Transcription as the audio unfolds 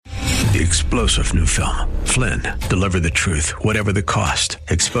The explosive new film, Flynn, deliver the truth, whatever the cost,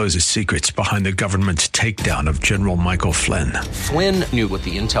 exposes secrets behind the government's takedown of General Michael Flynn. Flynn knew what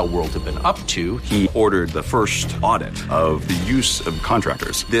the intel world had been up to. He ordered the first audit of the use of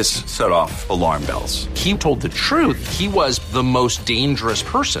contractors. This set off alarm bells. He told the truth. He was the most dangerous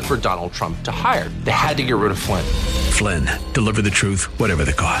person for Donald Trump to hire. They had to get rid of Flynn. Flynn, deliver the truth, whatever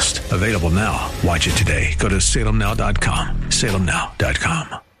the cost. Available now. Watch it today. Go to salemnow.com.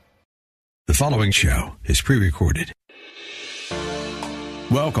 salemnow.com. The following show is pre-recorded.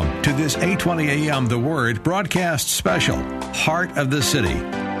 Welcome to this 8:20 a.m. The Word broadcast special, Heart of the City.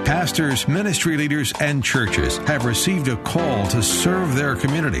 Pastors, ministry leaders, and churches have received a call to serve their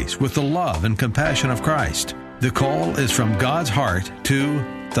communities with the love and compassion of Christ. The call is from God's heart to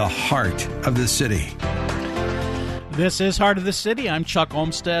the heart of the city. This is Heart of the City. I'm Chuck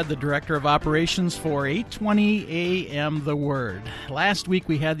Olmstead, the Director of Operations for 8:20 a.m. The Word. Last week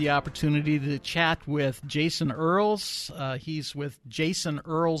we had the opportunity to chat with Jason Earls. He's with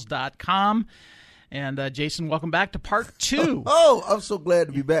JasonEarls.com. And Jason, welcome back to part 2. Oh, I'm so glad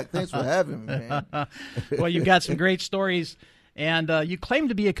to be back. Thanks for having me, man. Well, you've got some great stories, and you claim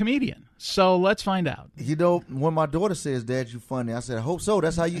to be a comedian. So let's find out. You know, when my daughter says, "Dad, you funny," I said, "I hope so.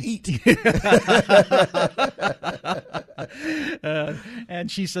 That's how you eat."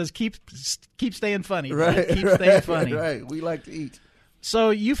 And she says, "Keep staying funny. Right? Keep staying funny." Right. We like to eat. So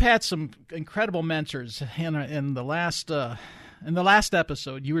you've had some incredible mentors in the last. In the last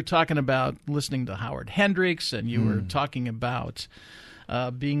episode, you were talking about listening to Howard Hendricks, and you were talking about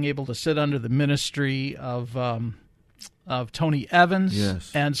being able to sit under the ministry of Tony Evans.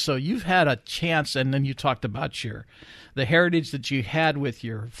 Yes. And so you've had a chance, and then you talked about the heritage that you had with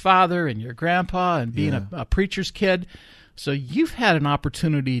your father and your grandpa and being a preacher's kid. So you've had an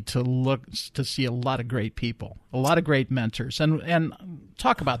opportunity to see a lot of great people, a lot of great mentors, and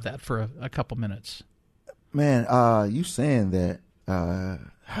talk about that for a couple minutes. Man, you saying that,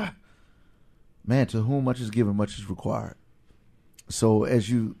 man, to whom much is given, much is required. So as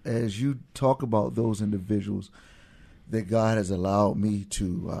you talk about those individuals that God has allowed me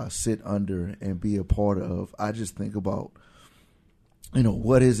to sit under and be a part of, I just think about,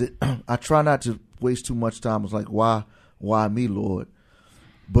 what is it? I try not to waste too much time. It's like, why me, Lord?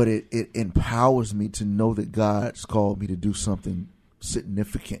 But it empowers me to know that God's called me to do something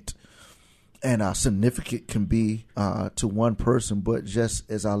significant. And significant can be to one person, but just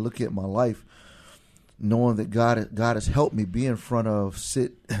as I look at my life, knowing that God has helped me be in front of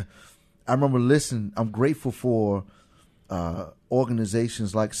I remember listening. I'm grateful for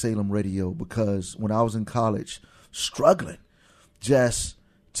organizations like Salem Radio, because when I was in college, struggling, just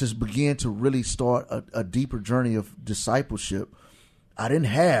to begin to really start a deeper journey of discipleship, I didn't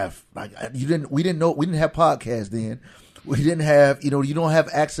have we didn't have podcasts then. We didn't have, you don't have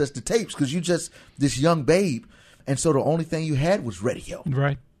access to tapes because you just this young babe. And so the only thing you had was radio.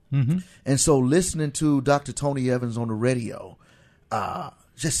 Right. Mm-hmm. And so listening to Dr. Tony Evans on the radio,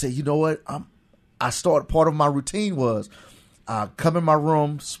 just say, you know what? I started, part of my routine was come in my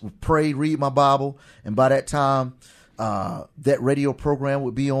room, pray, read my Bible. And by that time, that radio program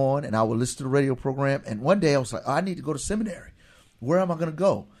would be on and I would listen to the radio program. And one day I was like, I need to go to seminary. Where am I going to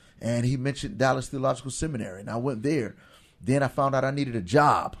go? And he mentioned Dallas Theological Seminary. And I went there. Then I found out I needed a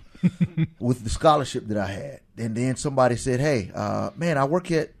job with the scholarship that I had. And then somebody said, hey, man, I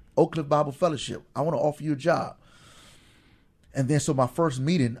work at Oak Cliff Bible Fellowship. I want to offer you a job. And then so my first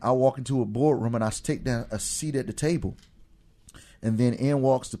meeting, I walk into a boardroom and I take down a seat at the table. And then in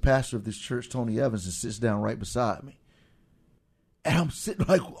walks the pastor of this church, Tony Evans, and sits down right beside me. And I'm sitting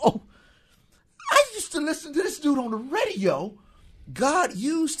like, oh, I used to listen to this dude on the radio. God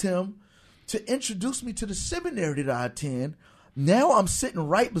used him to introduce me to the seminary that I attend. Now I'm sitting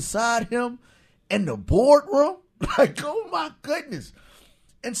right beside him in the boardroom. Like, oh my goodness.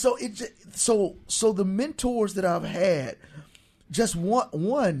 And so so the mentors that I've had, just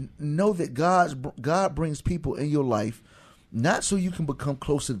one know that God brings people in your life, not so you can become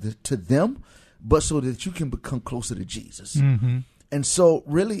closer to them, but so that you can become closer to Jesus. Mm-hmm. And so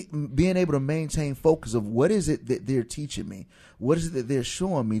really being able to maintain focus of what is it that they're teaching me? What is it that they're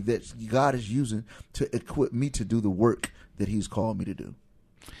showing me that God is using to equip me to do the work that he's called me to do?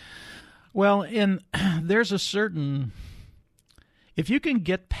 Well, there's a certain, if you can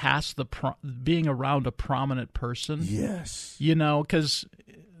get past being around a prominent person, yes, because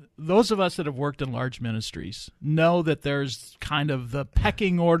those of us that have worked in large ministries know that there's kind of the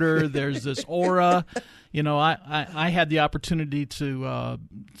pecking order. There's this aura. I had the opportunity to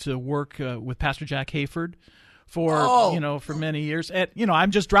work with Pastor Jack Hayford for many years. And,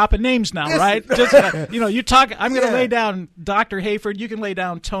 I'm just dropping names now, right? Just, you talk. I'm going to lay down Dr. Hayford. You can lay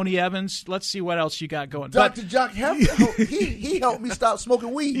down Tony Evans. Let's see what else you got going. Dr. Jock, he helped me stop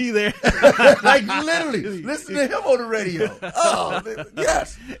smoking weed. Either. Like literally, listen to him on the radio. Oh,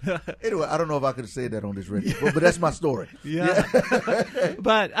 yes. Anyway, I don't know if I could have said that on this radio, but that's my story. Yeah.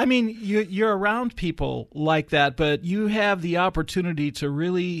 But, I mean, you're around people like that, but you have the opportunity to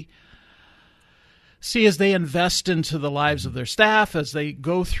really see as they invest into the lives of their staff, as they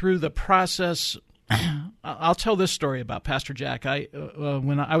go through the process. I'll tell this story about Pastor Jack.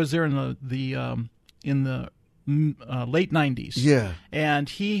 When I was there in the late 90s, and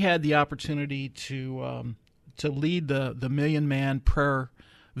he had the opportunity to lead the Million Man Prayer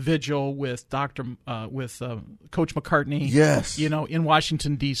Vigil with Coach McCartney, in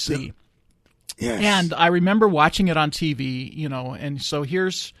Washington D.C. Yes. And I remember watching it on TV, and so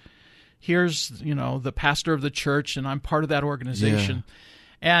here's the pastor of the church, and I'm part of that organization. Yeah.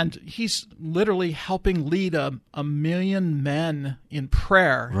 And he's literally helping lead a million men in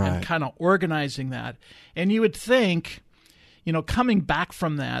prayer and kind of organizing that. And you would think, coming back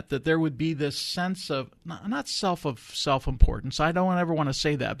from that there would be this sense of, not self-importance. I don't ever want to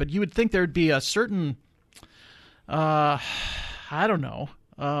say that, but you would think there would be a certain, attitude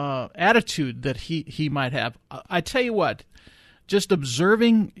that he might have. I tell you what, just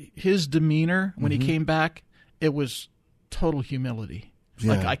observing his demeanor when he came back, it was total humility.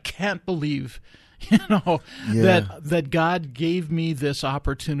 Yeah. Like, I can't believe, that God gave me this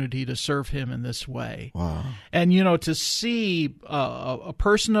opportunity to serve him in this way. Wow. And, to see a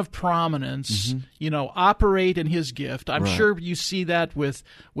person of prominence, operate in his gift. I'm sure you see that with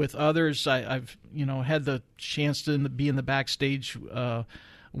others. I've had the chance to be in the backstage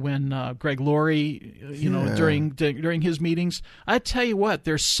when Greg Laurie, during his meetings. I tell you what,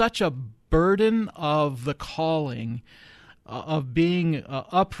 there's such a burden of the calling of being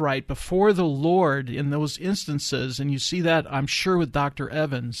upright before the Lord in those instances, and you see that, I'm sure, with Dr.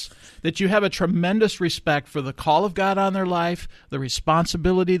 Evans, that you have a tremendous respect for the call of God on their life, the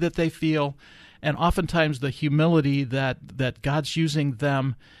responsibility that they feel, and oftentimes the humility that God's using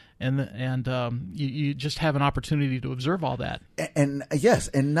them. And you just have an opportunity to observe all that. And yes,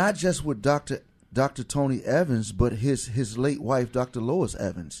 and not just with Dr. Tony Evans, but his late wife, Dr. Lois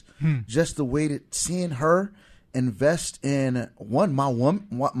Evans. Just the way that seeing her invest in my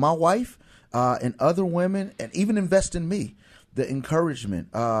wife, and other women, and even invest in me. The encouragement,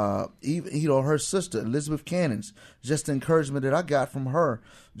 even her sister Elizabeth Cannon's, just the encouragement that I got from her,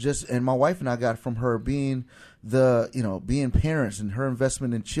 and my wife and I got from her, being being parents and her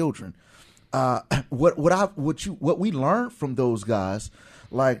investment in children. What we learned from those guys,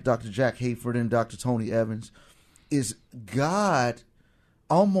 like Dr. Jack Hayford and Dr. Tony Evans, is God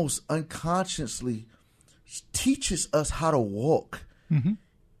almost unconsciously teaches us how to walk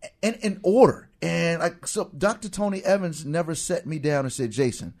in order. And so Dr. Tony Evans never set me down and said,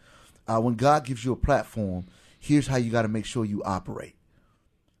 Jason, when God gives you a platform, here's how you got to make sure you operate.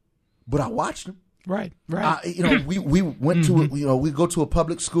 But I watched him. Right. We went to we go to a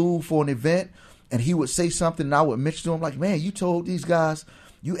public school for an event, and he would say something, and I would mention to him, like, man, you told these guys,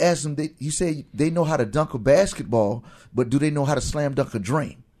 you asked them, you say they know how to dunk a basketball, but do they know how to slam dunk a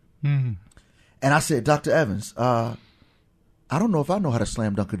dream? Mm-hmm. And I said, Dr. Evans, I don't know if I know how to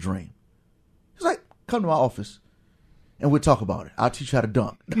slam dunk a dream. He's like, come to my office and we'll talk about it. I'll teach you how to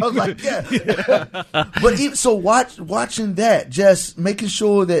dunk. I was like, yeah. But so watching that, just making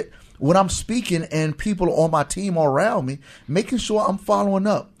sure that when I'm speaking and people on my team are around me, making sure I'm following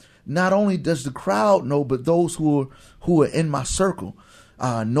up. Not only does the crowd know, but those who are in my circle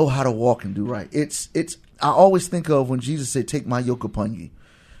know how to walk and do right. I always think of when Jesus said, take my yoke upon you,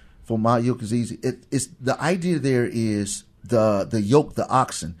 for my yoke is easy. It's the idea there is the yoke, the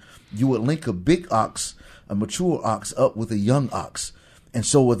oxen. You would link a big ox, a mature ox, up with a young ox. And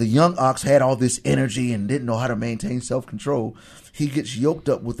so where the young ox had all this energy and didn't know how to maintain self-control, he gets yoked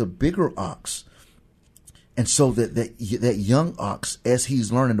up with a bigger ox. And so that young ox, as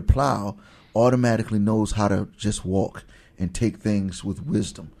he's learning to plow, automatically knows how to just walk and take things with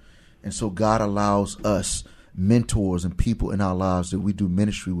wisdom. And so God allows us mentors and people in our lives that we do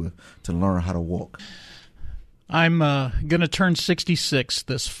ministry with to learn how to walk. I'm going to turn 66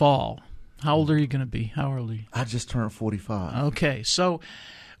 this fall. How old are you going to be? How old are you? I just turned 45. Okay, so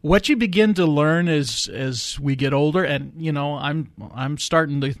what you begin to learn as we get older, and I'm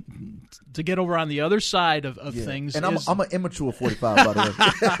starting to get over on the other side of things. And I'm an immature 45, by the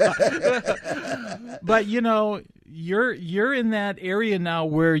way. But you're in that area now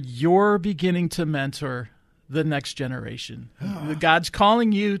where you're beginning to mentor the next generation. God's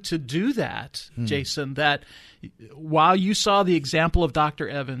calling you to do that, Jason, that while you saw the example of Dr.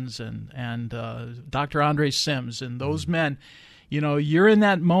 Evans and Dr. Andre Sims and those men, you're in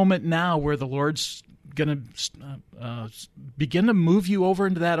that moment now where the Lord's going to begin to move you over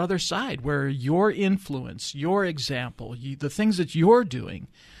into that other side where your influence, your example, the things that you're doing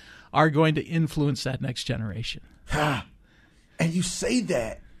are going to influence that next generation. And you say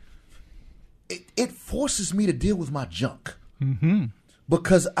that, it forces me to deal with my junk.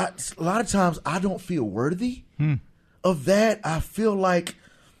 Because a lot of times I don't feel worthy of that. I feel like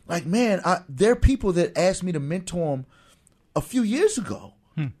man, there are people that asked me to mentor them a few years ago.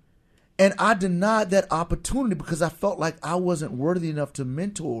 And I denied that opportunity because I felt like I wasn't worthy enough to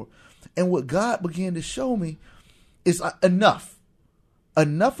mentor. And what God began to show me is enough.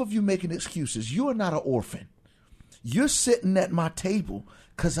 Enough of you making excuses. You are not an orphan. You're sitting at my table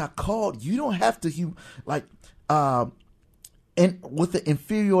because I called. You don't have to, and with the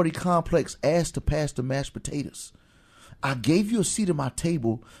inferiority complex, ask to pass the mashed potatoes. I gave you a seat at my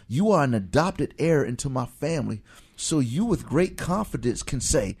table. You are an adopted heir into my family. So you with great confidence can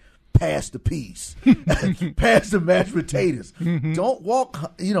say, pass the peas, pass the mashed potatoes. Don't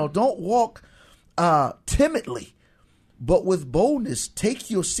walk, timidly, but with boldness, take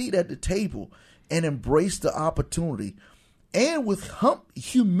your seat at the table and embrace the opportunity. And with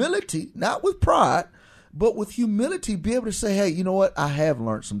humility, not with pride, but with humility, be able to say, hey, you know what? I have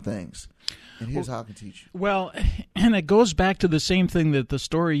learned some things. And here's how I can teach you. Well, and it goes back to the same thing that the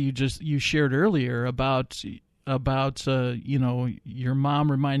story you shared earlier about your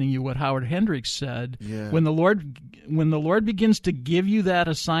mom reminding you what Howard Hendricks said. Yeah. When the Lord begins to give you that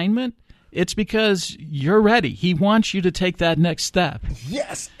assignment, it's because you're ready. He wants you to take that next step.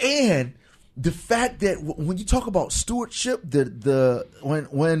 Yes, and the fact that when you talk about stewardship,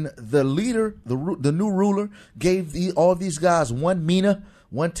 when the leader, the new ruler, gave all these guys one mina,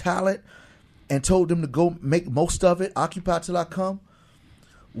 one talent, and told them to go make most of it, occupy till I come,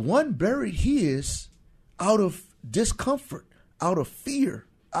 one buried his out of discomfort, out of fear,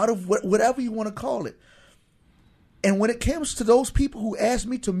 out of whatever you want to call it. And when it comes to those people who asked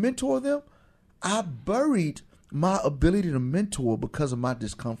me to mentor them, I buried my ability to mentor because of my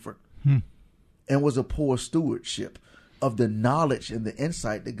discomfort and was a poor stewardship of the knowledge and the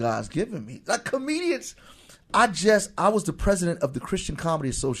insight that God's given me. Like comedians, I was the president of the Christian Comedy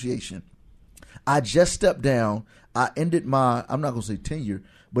Association. I just stepped down. I ended my, I'm not going to say tenure,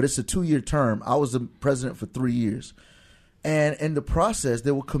 but it's a 2-year term. I was the president for 3 years. And in the process,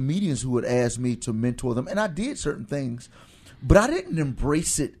 there were comedians who would ask me to mentor them. And I did certain things, but I didn't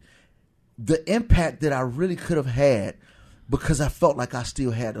embrace it, the impact that I really could have had, because I felt like I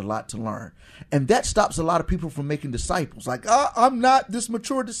still had a lot to learn. And that stops a lot of people from making disciples. Like, I'm not this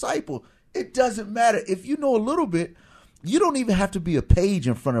mature disciple. It doesn't matter. If you know a little bit, you don't even have to be a page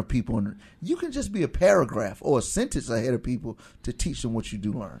in front of people. And you can just be a paragraph or a sentence ahead of people to teach them what you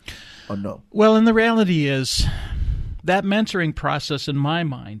do learn or know. Well, and the reality is that mentoring process, in my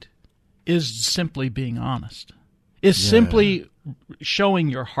mind, is simply being honest. It's simply showing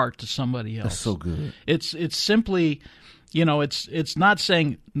your heart to somebody else. That's so good. It's simply, it's not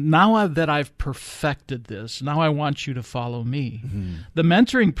saying, now that I've perfected this, now I want you to follow me. Mm-hmm. The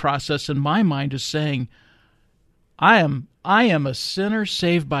mentoring process, in my mind, is saying, I am a sinner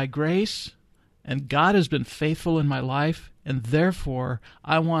saved by grace, and God has been faithful in my life, and therefore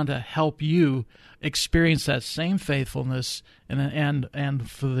I want to help you experience that same faithfulness and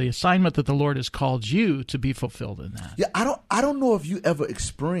for the assignment that the Lord has called you to be fulfilled in that. Yeah, I don't know if you ever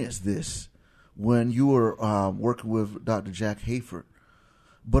experienced this when you were working with Dr. Jack Hayford,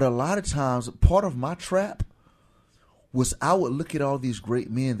 but a lot of times part of my trap was I would look at all these great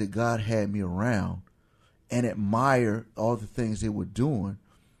men that God had me around and admire all the things they were doing,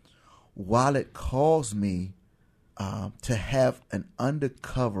 while it caused me to have an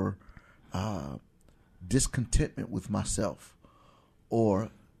undercover discontentment with myself, or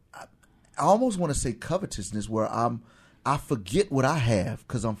I almost want to say covetousness, where I forget what I have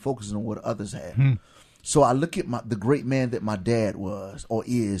because I'm focusing on what others have. So I look at the great man that my dad was or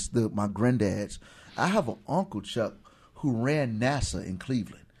is, my granddad's. I have an uncle, Chuck, who ran NASA in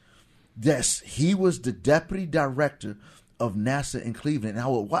Cleveland. Yes, he was the deputy director of NASA in Cleveland. And I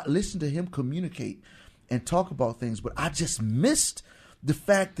would listen to him communicate and talk about things, but I just missed the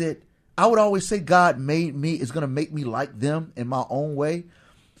fact that I would always say God made me, is going to make me like them in my own way,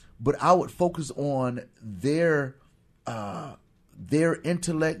 but I would focus on their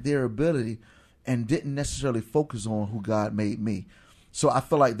intellect, their ability, and didn't necessarily focus on who God made me. So I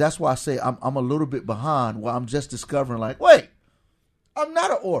feel like that's why I say I'm a little bit behind, where I'm just discovering, like, wait, I'm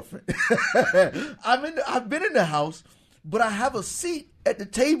not an orphan. I've been in the house, but I have a seat at the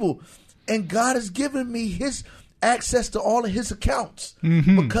table, and God has given me His access to all of His accounts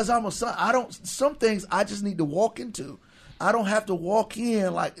because I'm a son. Some things I just need to walk into. I don't have to walk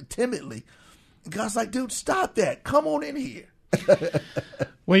in like timidly. And God's like, dude, stop that. Come on in here.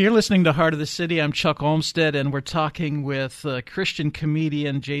 Well, you're listening to Heart of the City. I'm Chuck Olmstead, and we're talking with Christian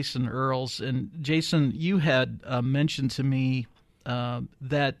comedian Jason Earls. And Jason, you had mentioned to me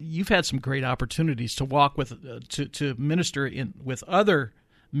that you've had some great opportunities to walk with, to minister with other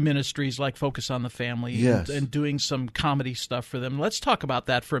ministries like Focus on the Family, yes, and doing some comedy stuff for them. Let's talk about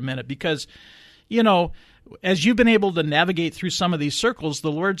that for a minute because, as you've been able to navigate through some of these circles,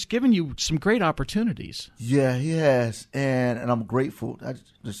 the Lord's given you some great opportunities. Yeah, He has, and I'm grateful. I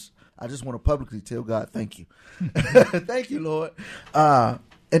just want to publicly tell God, thank you. Thank you, Lord.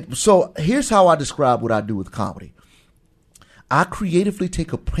 And so here's how I describe what I do with comedy. I creatively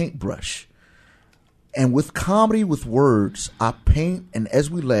take a paintbrush, and with comedy, with words, I paint, and as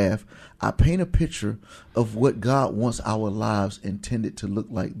we laugh, I paint a picture of what God wants our lives intended to look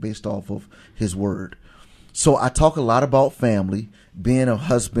like based off of His word. So I talk a lot about family, being a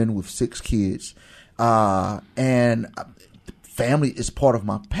husband with 6 kids, and family is part of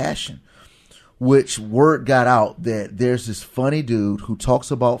my passion, which word got out that there's this funny dude who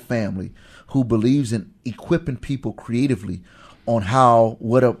talks about family, who believes in equipping people creatively on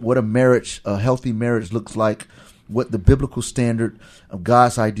what a marriage, a healthy marriage looks like, what the biblical standard of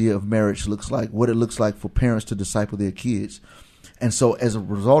God's idea of marriage looks like, what it looks like for parents to disciple their kids. And so as a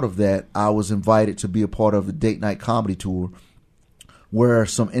result of that, I was invited to be a part of the date night comedy tour, where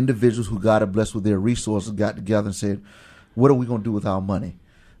some individuals who God had blessed with their resources got together and said, what are we going to do with our money?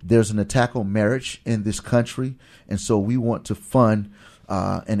 There's an attack on marriage in this country, and so we want to fund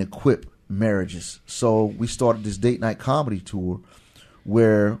and equip marriages. So we started this date night comedy tour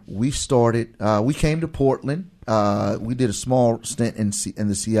where we came to Portland. We did a small stint in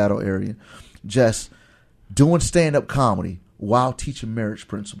the Seattle area, just doing stand-up comedy while teaching marriage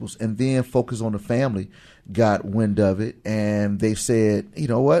principles. And then Focus on the Family got wind of it, and they said, you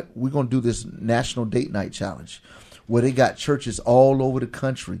know what, we're going to do this National Date Night Challenge, where they got churches all over the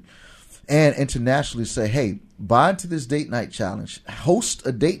country and internationally say, hey, buy into this date night challenge, host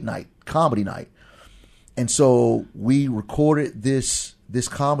a date night, comedy night. And so we recorded this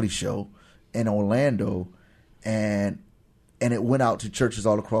comedy show in Orlando, and it went out to churches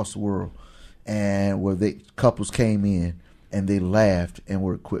all across the world, and where couples came in and they laughed and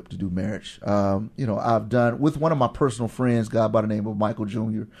were equipped to do marriage. I've done with one of my personal friends, a guy by the name of Michael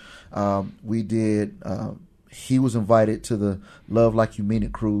Jr. We did. He was invited to the Love Like You Mean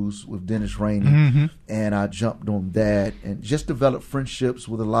It cruise with Dennis Rainey, and I jumped on that and just developed friendships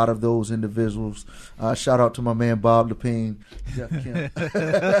with a lot of those individuals. Shout out to my man Bob Lepine, Jeff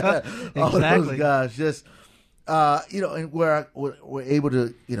Kemp, all those guys. Just and where we're able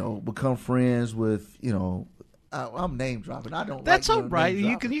to become friends with I'm name dropping. I don't. That's like all right.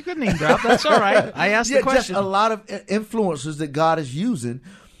 You can name drop. That's all right. I asked the question. Just a lot of influencers that God is using.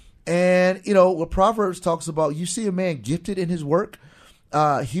 And, what Proverbs talks about, you see a man gifted in his work,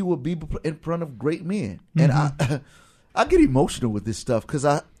 he will be in front of great men. And I get emotional with this stuff because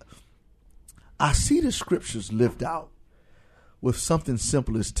I see the scriptures lived out with something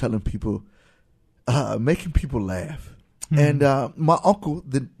simple as telling people, making people laugh. And my uncle,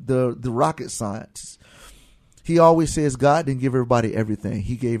 the rocket scientist, he always says God didn't give everybody everything.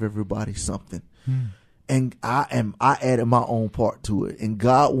 He gave everybody something. And I added my own part to it. And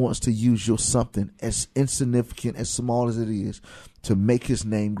God wants to use your something, as insignificant, as small as it is, to make His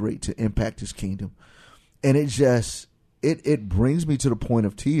name great, to impact His kingdom. And it brings me to the point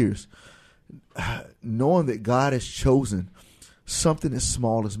of tears, knowing that God has chosen something as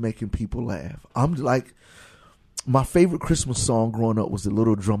small as making people laugh. I'm like, my favorite Christmas song growing up was The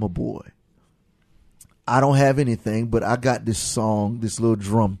Little Drummer Boy. I don't have anything, but I got this song, this little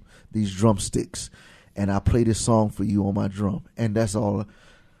drum, these drumsticks. And I play this song for you on my drum. And that's all.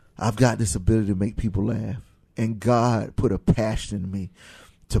 I've got this ability to make people laugh. And God put a passion in me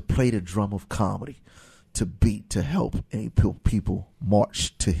to play the drum of comedy, to beat, to help any people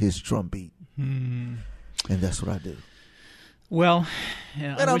march to His drum beat. And that's what I do. Well,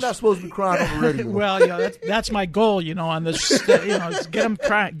 and I'm not supposed to be crying on the radio. Well, that's my goal, on this, is get them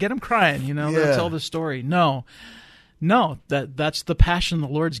crying, they'll tell the story. No, that's the passion the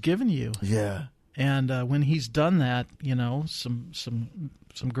Lord's given you. Yeah. And when He's done that,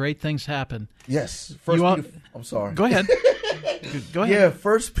 some great things happen. Yes. I'm sorry. Go ahead. Go ahead. Yeah.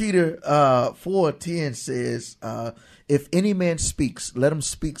 1 Peter 4:10 says, "If any man speaks, let him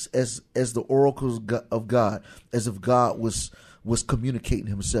speak as the oracles of God, as if God was was communicating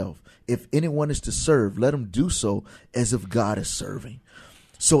himself. If anyone is to serve, let him do so as if God is serving.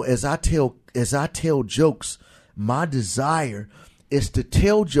 So as I tell jokes, my desire is to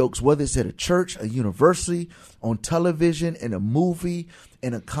tell jokes, whether it's at a church, a university, on television, in a movie,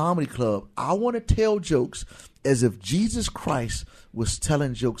 in a comedy club. I want to tell jokes as if Jesus Christ was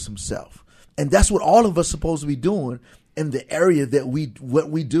telling jokes himself. And that's what all of us are supposed to be doing in the area that what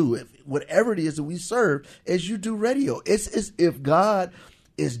we do, whatever it is that we serve, as you do radio. It's as if God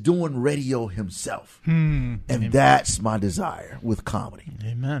is doing radio himself. And that's my desire with comedy.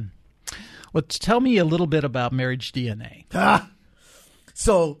 Amen. Well, tell me a little bit about Marriage DNA.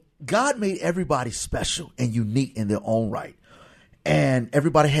 So God made everybody special and unique in their own right. And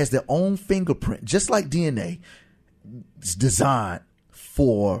everybody has their own fingerprint, just like DNA. It's designed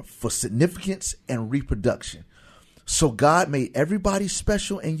for significance and reproduction. So God made everybody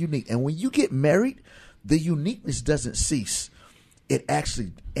special and unique. And when you get married, the uniqueness doesn't cease. It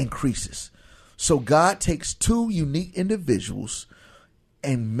actually increases. So God takes two unique individuals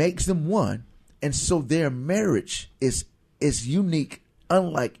and makes them one. And so their marriage is unique,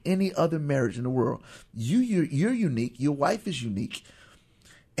 unlike any other marriage in the world. You're unique. Your wife is unique.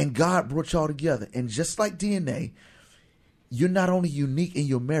 And God brought y'all together. And just like DNA, you're not only unique in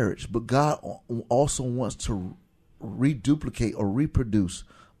your marriage, but God also wants to reduplicate or reproduce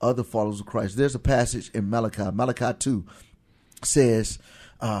other followers of Christ. There's a passage in Malachi 2 says,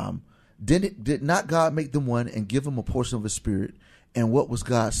 did not God make them one and give them a portion of his spirit? And what was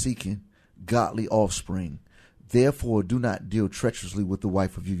God seeking? Godly offspring. Therefore, do not deal treacherously with the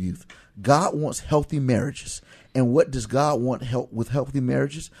wife of your youth. God wants healthy marriages. And what does God want with healthy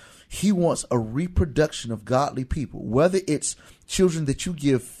marriages? He wants a reproduction of godly people, whether it's children that you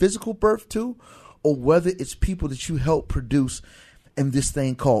give physical birth to, or whether it's people that you help produce in this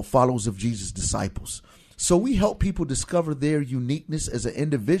thing called followers of Jesus, disciples. So we help people discover their uniqueness as an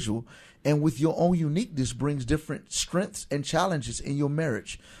individual, and with your own uniqueness brings different strengths and challenges in your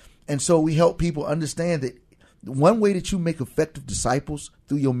marriage. And so we help people understand that one way that you make effective disciples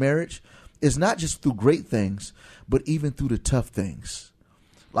through your marriage is not just through great things, but even through the tough things.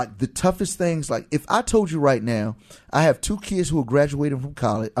 Like the toughest things, like if I told you right now, I have 2 kids who are graduating from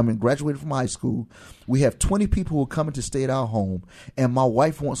graduating from high school. We have 20 people who are coming to stay at our home, and my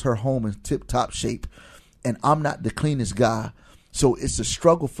wife wants her home in tip-top shape, and I'm not the cleanest guy. So it's a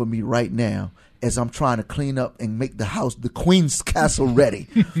struggle for me right now as I'm trying to clean up and make the house, the Queen's Castle, ready.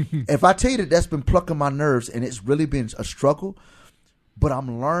 If I tell you that's been plucking my nerves, and it's really been a struggle, but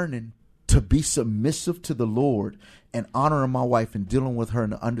I'm learning to be submissive to the Lord and honoring my wife and dealing with her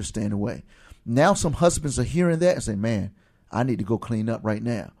in an understanding way. Now some husbands are hearing that and say, man, I need to go clean up right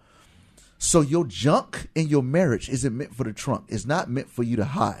now. So your junk in your marriage isn't meant for the trunk. It's not meant for you to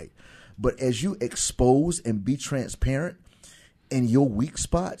hide. But as you expose and be transparent in your weak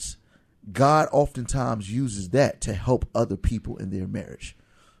spots, God oftentimes uses that to help other people in their marriage,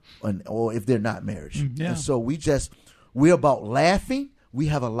 or if they're not married. Yeah. And so we're about laughing. We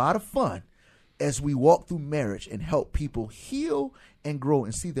have a lot of fun as we walk through marriage and help people heal and grow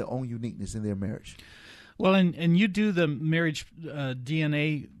and see their own uniqueness in their marriage. Well, and you do the marriage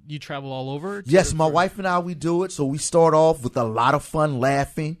DNA, you travel all over? Yes, my wife and I, we do it. So we start off with a lot of fun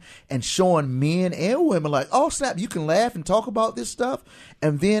laughing and showing men and women like, oh, snap, you can laugh and talk about this stuff.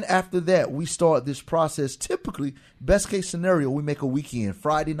 And then after that, we start this process. Typically, best case scenario, we make a weekend.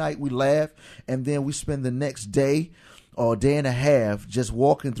 Friday night, we laugh, and then we spend the next day or a day and a half just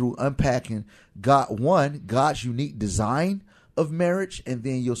walking through, unpacking God's unique design of marriage, and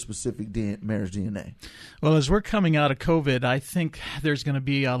then your specific marriage DNA. Well, as we're coming out of COVID, I think there's going to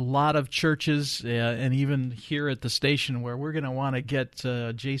be a lot of churches, and even here at the station, where we're going to want to get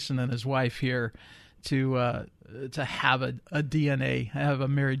Jason and his wife here to have a DNA, have a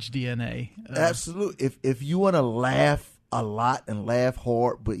marriage DNA. Absolutely. If you want to laugh a lot and laugh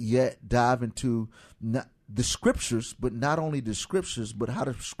hard, but yet dive into the scriptures, but not only the scriptures, but how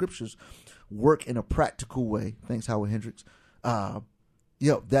the scriptures work in a practical way. Thanks, Howard Hendricks.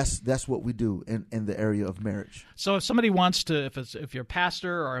 That's what we do in the area of marriage. So if somebody wants to, if you're a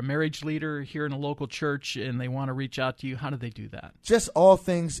pastor or a marriage leader here in a local church and they want to reach out to you, how do they do that? Just all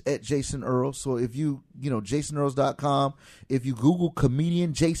things at Jason Earls. So if JasonEarls.com, if you Google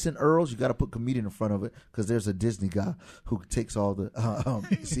comedian Jason Earls, you got to put comedian in front of it because there's a Disney guy who takes all the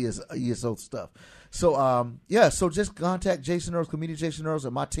ESO stuff. So, so just contact Jason Earls, comedian Jason Earls,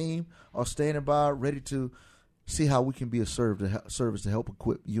 and my team are standing by, ready to see how we can be a service to help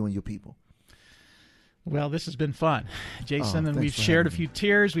equip you and your people. Well, this has been fun, Jason, and we've for shared a having few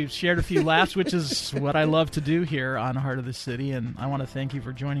tears, we've shared a few laughs, which is what I love to do here on Heart of the City, and I want to thank you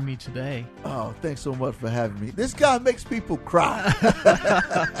for joining me today. Oh, thanks so much for having me. This guy makes people cry.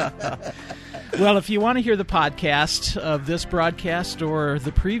 Well, if you want to hear the podcast of this broadcast or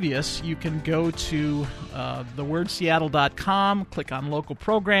the previous, you can go to thewordseattle.com, click on local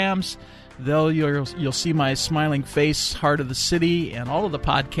programs. You'll see my smiling face, Heart of the City, and all of the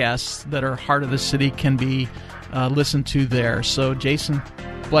podcasts that are Heart of the City can be listened to there. So, Jason,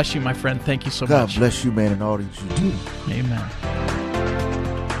 bless you, my friend. Thank you so God much. God bless you, man, and all that you do. Amen.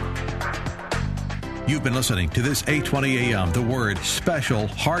 You've been listening to this 820 AM The Word special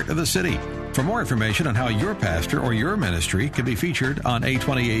Heart of the City. For more information on how your pastor or your ministry can be featured on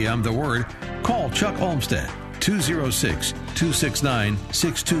 820 AM The Word, call Chuck Olmsted,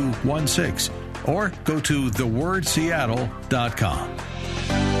 206-269-6216, or go to thewordseattle.com.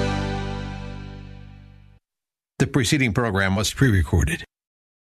 The preceding program was pre-recorded.